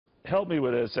help me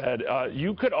with this, Ed.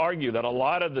 You could argue that a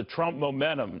lot of the Trump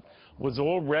momentum was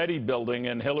already building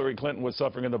and Hillary Clinton was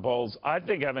suffering in the polls, I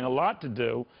think having a lot to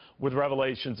do with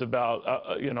revelations about,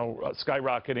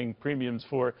 skyrocketing premiums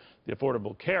for the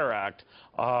Affordable Care Act.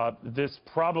 This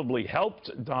probably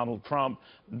helped Donald Trump.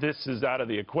 This is out of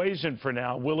the equation for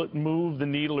now. Will it move the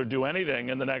needle or do anything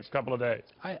in the next couple of days?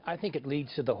 I think it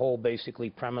leads to the whole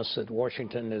basically premise that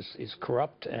Washington is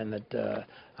corrupt, and that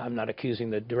I'm not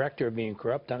accusing the director of being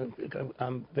corrupt.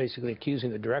 I'm basically accusing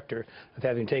the director of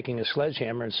having taken a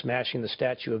sledgehammer and smashing the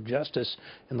statue of justice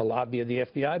in the lobby of the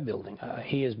FBI building.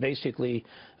 He is basically,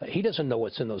 he doesn't know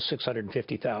what's in those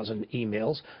 650,000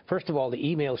 emails. First of all, the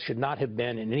emails should not have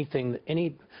been in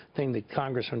anything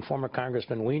that former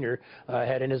Congressman Weiner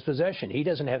had in his possession. He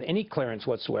doesn't have any clearance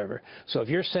whatsoever. So if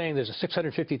you're saying there's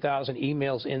 650,000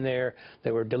 emails in there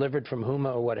that were delivered from whom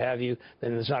or what have you,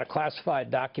 then there's not a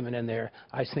classified document in there.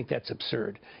 I think that's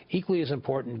absurd. Equally as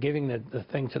important, giving the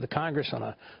thing to the Congress on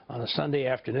a Sunday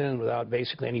afternoon without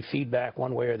basically any feedback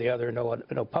one way or the other,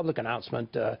 no public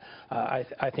announcement,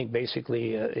 I think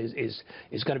basically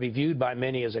is going to be viewed by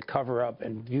many as a cover-up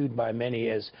and viewed by many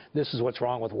as this is what's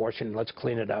wrong with Washington, let's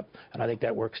clean it up. And I think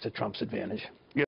that works to Trump's advantage.